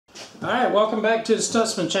Alright, welcome back to the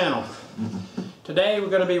Stutzman channel. Today we're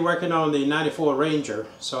going to be working on the 94 Ranger.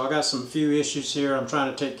 So I got some few issues here I'm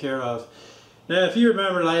trying to take care of. Now if you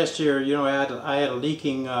remember last year, I had a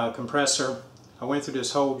leaking compressor. I went through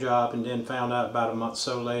this whole job and then found out about a month or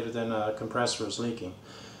so later that the compressor was leaking.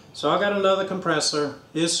 So I got another compressor,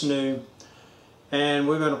 it's new, and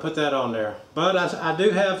we're going to put that on there. But I do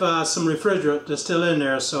have some refrigerant that's still in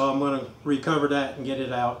there, so I'm going to recover that and get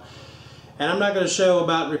it out. And I'm not going to show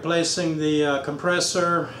about replacing the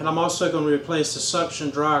compressor, and I'm also going to replace the suction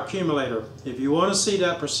dry accumulator. If you want to see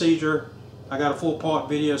that procedure, I got a full-part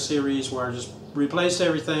video series where I just replaced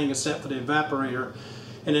everything except for the evaporator,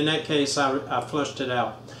 and in that case I flushed it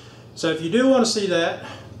out. So if you do want to see that,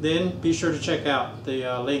 then be sure to check out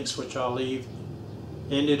the links, which I'll leave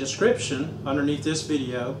in the description underneath this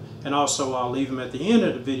video, and also I'll leave them at the end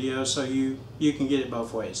of the video so you can get it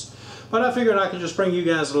both ways. But I figured I could just bring you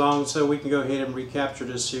guys along so we can go ahead and recapture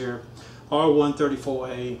this here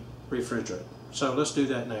R134A refrigerant. So let's do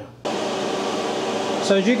that now.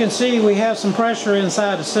 So as you can see, we have some pressure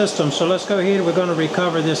inside the system, so let's go ahead. We're going to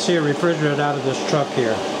recover this here refrigerant out of this truck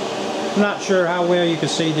here. I'm not sure how well you can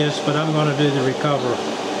see this, but I'm going to do the recover.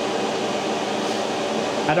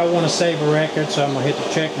 I don't want to save a record, so I'm going to hit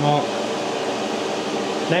the check mark.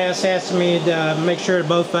 Now it's asking me to make sure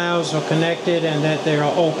both valves are connected and that they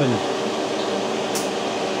are open.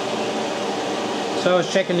 So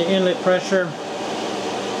it's checking the inlet pressure.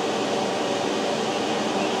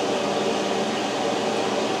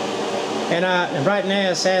 And right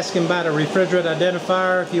now it's asking about a refrigerant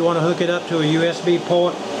identifier. If you want to hook it up to a USB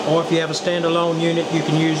port, or if you have a standalone unit, you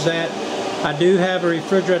can use that. I do have a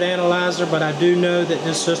refrigerant analyzer, but I do know that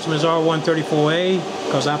this system is R134A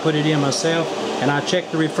because I put it in myself, and I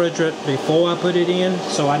checked the refrigerant before I put it in,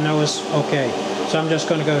 so I know it's okay. So I'm just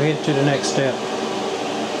going to go ahead to the next step.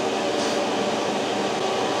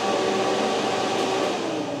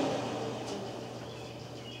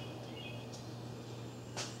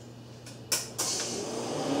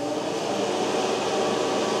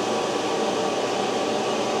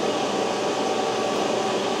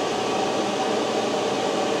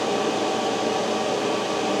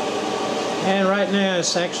 And right now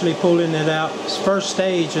it's actually pulling it out. It's first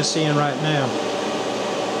stage it's in right now.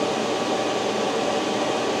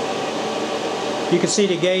 You can see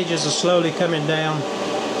the gauges are slowly coming down,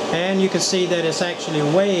 and you can see that it's actually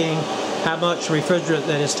weighing how much refrigerant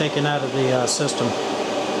that is taken out of the system.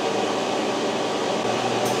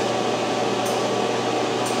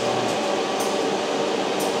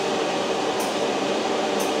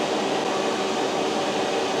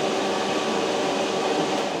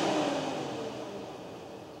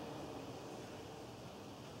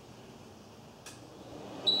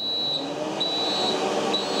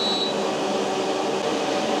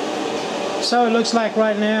 So it looks like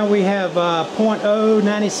right now we have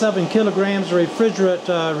 0.097 kilograms of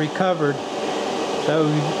refrigerant recovered. So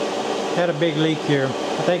we had a big leak here.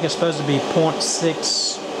 I think it's supposed to be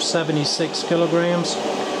 0.676 kilograms.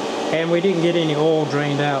 And we didn't get any oil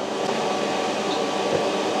drained out.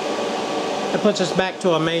 That puts us back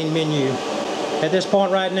to our main menu. At this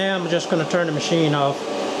point right now, I'm just going to turn the machine off.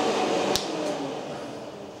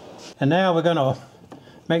 And now we're going to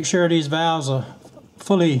make sure these valves are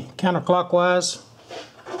fully counterclockwise.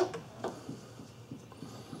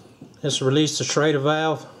 Just release the Schrader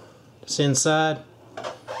valve that's inside, and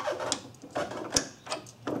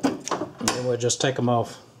then we'll just take them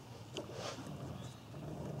off.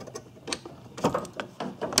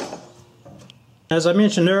 As I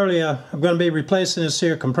mentioned earlier, I'm going to be replacing this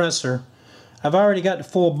here compressor. I've already got the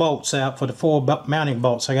 4 bolts out for the 4 mounting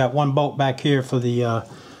bolts. I got 1 bolt back here for the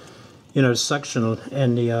suction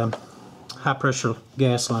and the high pressure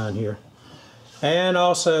gas line here. And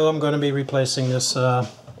also I'm going to be replacing this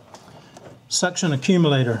suction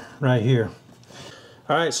accumulator right here.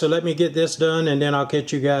 Alright, so let me get this done and then I'll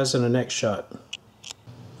catch you guys in the next shot.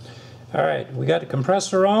 Alright, we got the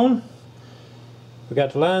compressor on. We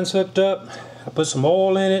got the lines hooked up. I put some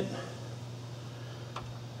oil in it.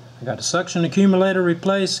 I got the suction accumulator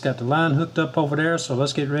replaced. Got the line hooked up over there, so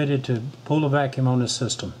let's get ready to pull a vacuum on this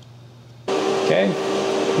system. Okay.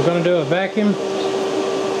 We're going to do a vacuum.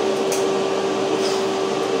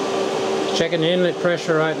 Checking the inlet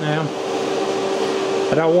pressure right now.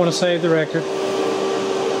 I don't want to save the record.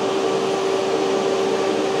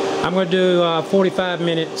 I'm going to do 45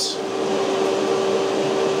 minutes.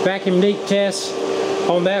 Vacuum leak test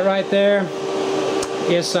on that right there.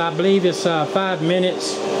 It's, I believe it's 5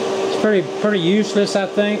 minutes. It's pretty useless, I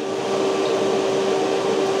think.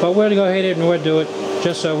 But we'll go ahead and we'll do it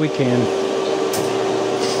just so we can.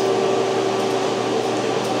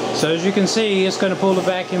 So as you can see, it's going to pull the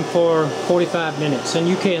vacuum for 45 minutes, and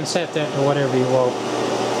you can set that to whatever you want.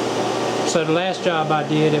 So the last job I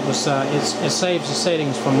did, it saves the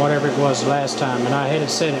settings from whatever it was last time, and I had it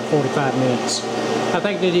set at 45 minutes. I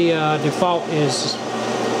think that the default is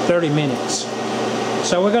 30 minutes.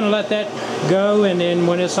 So we're going to let that go, and then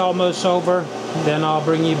when it's almost over, then I'll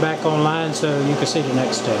bring you back online so you can see the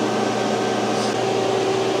next step.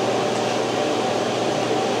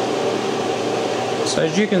 So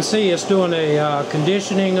as you can see, it's doing a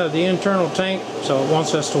conditioning of the internal tank, so it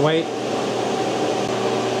wants us to wait.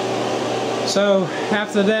 So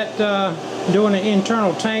after that, doing an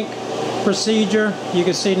internal tank procedure, you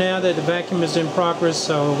can see now that the vacuum is in progress,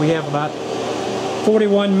 so we have about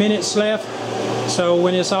 41 minutes left. So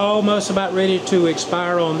when it's almost about ready to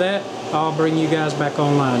expire on that, I'll bring you guys back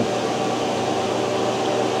online.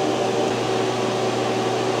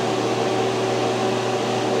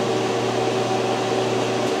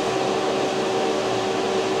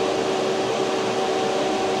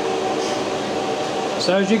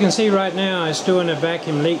 So as you can see right now, it's doing a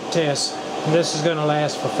vacuum leak test. This is going to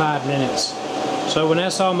last for 5 minutes. So when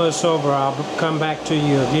that's almost over, I'll come back to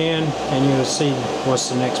you again and you'll see what's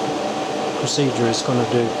the next procedure it's going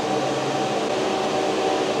to do.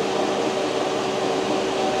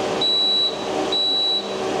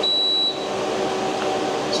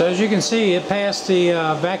 So as you can see, it passed the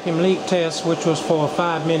vacuum leak test, which was for a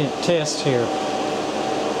 5-minute test here.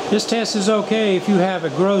 This test is okay if you have a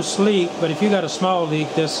gross leak, but if you got a small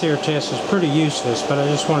leak, this here test is pretty useless, but I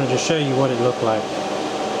just wanted to show you what it looked like.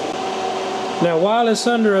 Now while it's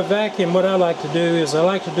under a vacuum, what I like to do is I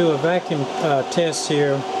like to do a vacuum test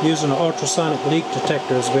here using an ultrasonic leak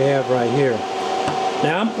detector as we have right here.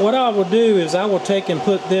 Now what I will do is I will take and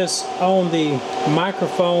put this on the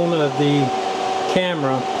microphone of the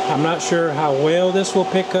camera. I'm not sure how well this will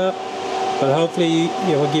pick up, but hopefully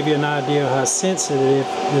it will give you an idea of how sensitive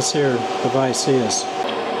this here device is.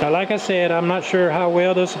 Now like I said, I'm not sure how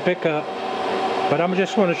well this will pick up, but I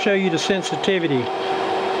just want to show you the sensitivity.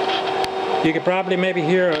 You could probably maybe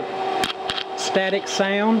hear a static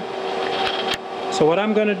sound. So what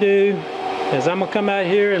I'm going to do is I'm going to come out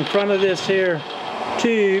here in front of this here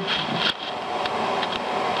tube,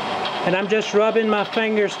 and I'm just rubbing my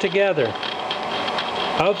fingers together.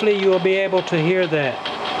 Hopefully you will be able to hear that.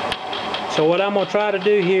 So what I'm going to try to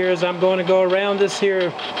do here is I'm going to go around this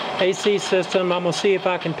here AC system. I'm going to see if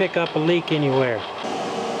I can pick up a leak anywhere.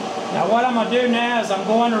 Now what I'm going to do now is I'm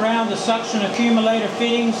going around the suction accumulator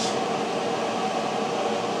fittings.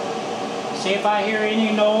 See if I hear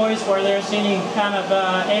any noise where there's any kind of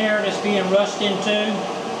air that's being rushed into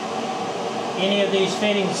any of these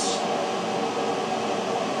fittings.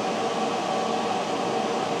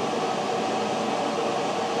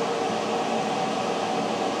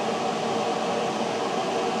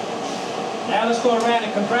 Now let's go around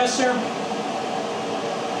the compressor.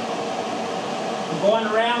 I'm going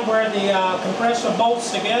around where the compressor bolts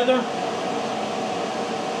together.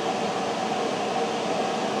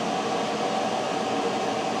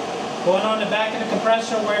 Going on the back of the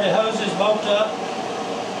compressor where the hoses bolt up.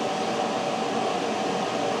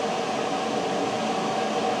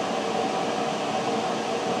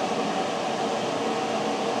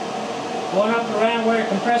 Going up around where the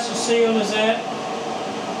compressor seal is at.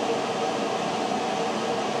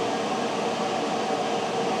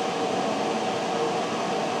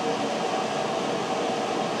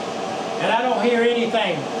 And I don't hear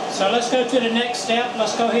anything. So let's go to the next step.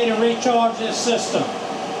 Let's go ahead and recharge this system.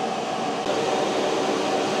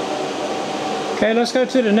 Okay, let's go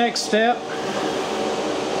to the next step.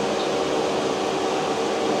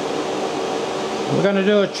 We're going to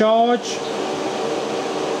do a charge.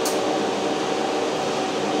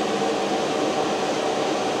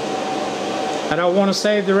 I don't want to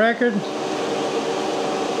save the record.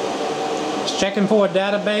 Just checking for a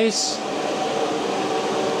database.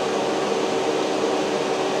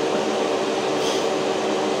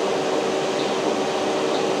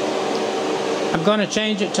 I'm going to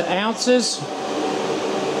change it to ounces.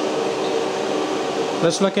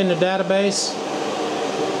 Let's look in the database.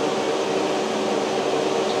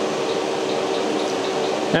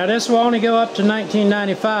 Now this will only go up to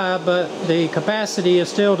 1995, but the capacity is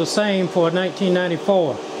still the same for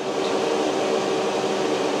 1994.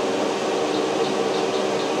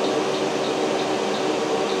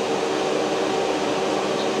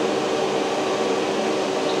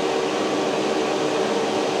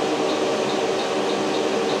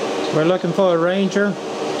 We're looking for a Ranger.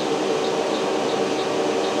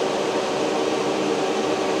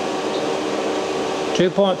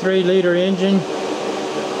 .3 liter engine.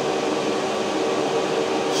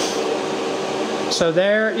 So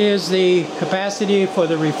there is the capacity for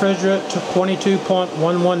the refrigerant to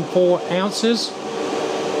 22.114 ounces.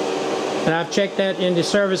 And I've checked that in the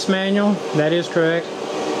service manual. That is correct.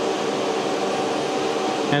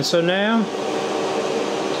 And so now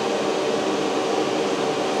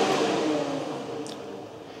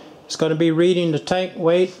it's going to be reading the tank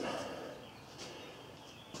weight.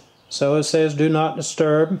 So it says do not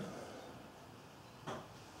disturb.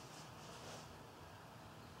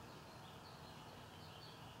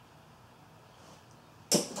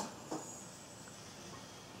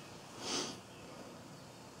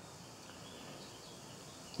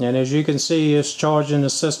 And as you can see, it's charging the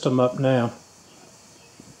system up now.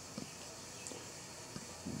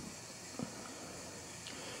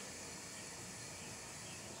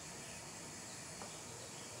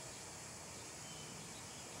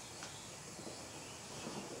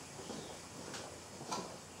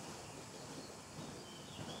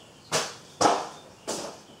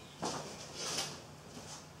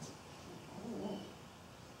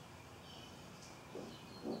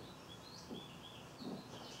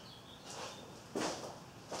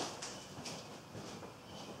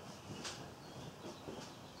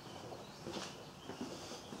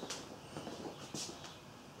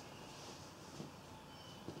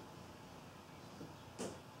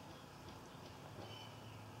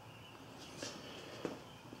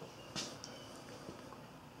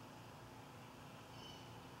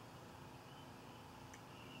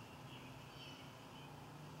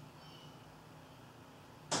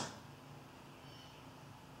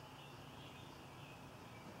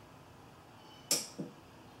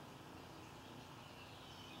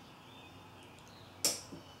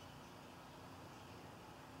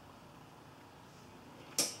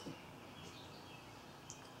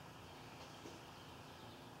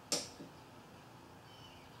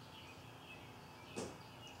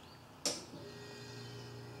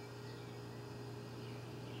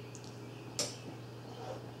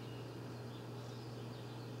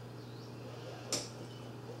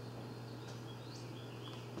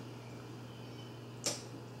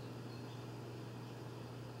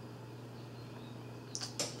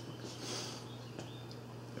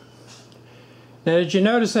 Now, did you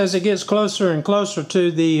notice as it gets closer and closer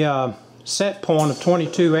to the set point of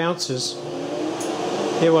 22 ounces,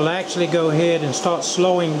 it will actually go ahead and start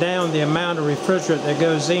slowing down the amount of refrigerant that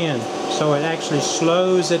goes in. So it actually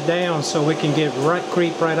slows it down so we can get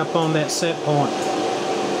creep right up on that set point.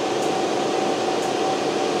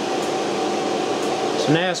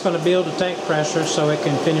 So now it's going to build the tank pressure so it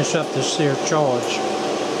can finish up this here charge.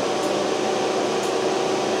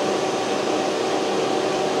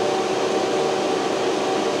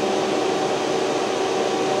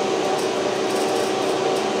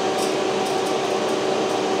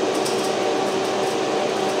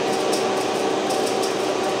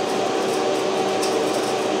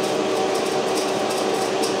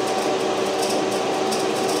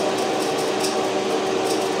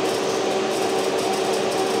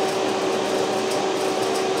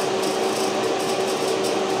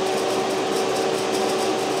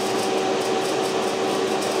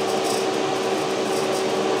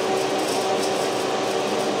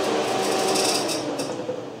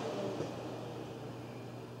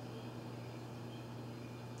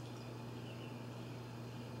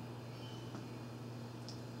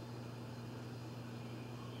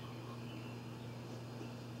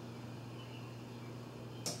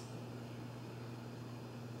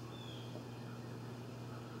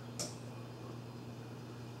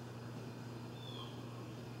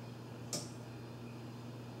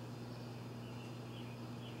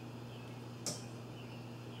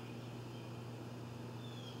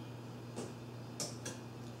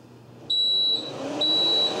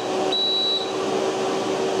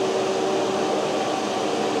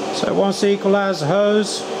 So it wants to equalize the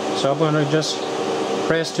hose, so I'm going to just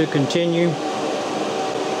press to continue.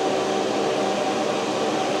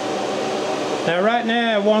 Now right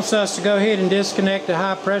now it wants us to go ahead and disconnect the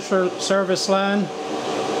high pressure service line.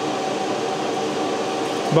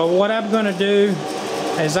 But what I'm going to do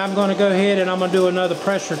is I'm going to go ahead and I'm going to do another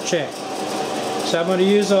pressure check. So I'm going to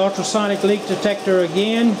use the ultrasonic leak detector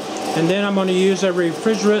again, and then I'm going to use a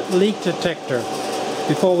refrigerant leak detector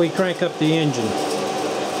before we crank up the engine.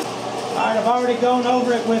 Alright, I've already gone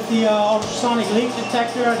over it with the ultrasonic leak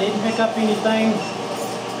detector. I didn't pick up anything.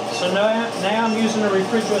 So now I'm using a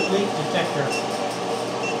refrigerant leak detector.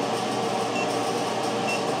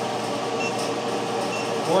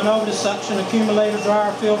 Going over the suction accumulator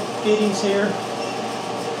dryer fittings here.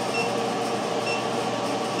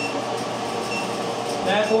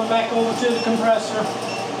 Now going back over to the compressor.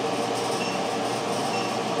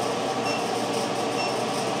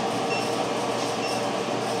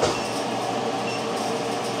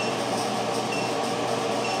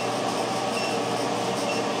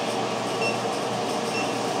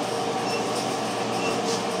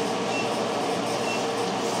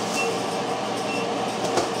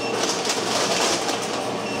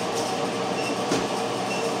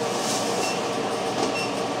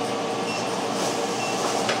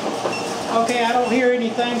 Okay, I don't hear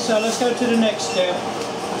anything, so let's go to the next step.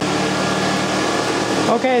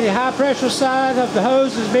 Okay, the high pressure side of the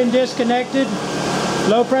hose has been disconnected.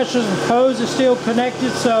 Low pressure hose is still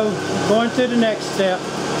connected, so going to the next step.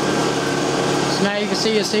 So now you can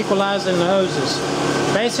see it's equalizing the hoses.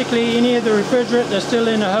 Basically, any of the refrigerant that's still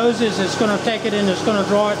in the hoses, it's going to take it and it's going to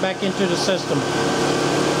draw it back into the system.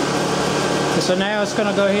 And so now it's going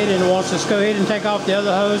to go ahead and wants us to go ahead and take off the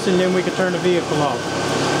other hose, and then we can turn the vehicle off.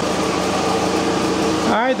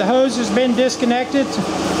 Alright, the hose has been disconnected.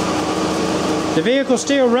 The vehicle's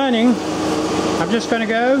still running. I'm just going to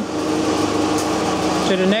go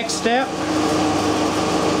to the next step.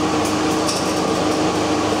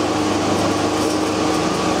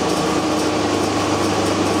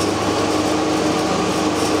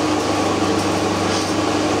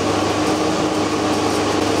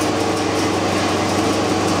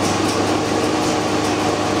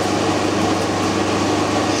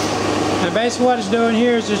 And basically what it's doing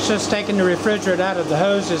here is it's just taking the refrigerant out of the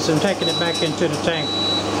hoses and taking it back into the tank.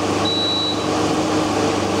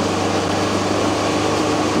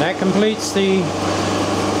 That completes the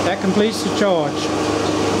charge.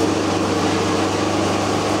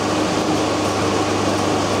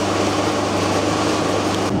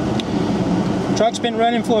 Truck's been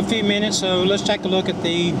running for a few minutes, so let's take a look at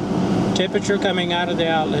the temperature coming out of the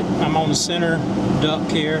outlet. I'm on the center duct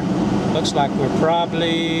here. Looks like we're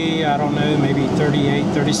probably, I don't know, maybe 38,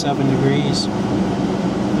 37 degrees.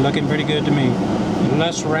 Looking pretty good to me.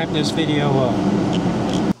 Let's wrap this video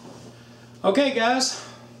up. Okay guys,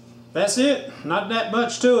 that's it. Not that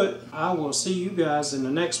much to it. I will see you guys in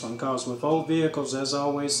the next one, because with old vehicles, there's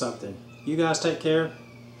always something. You guys take care.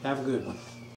 Have a good one.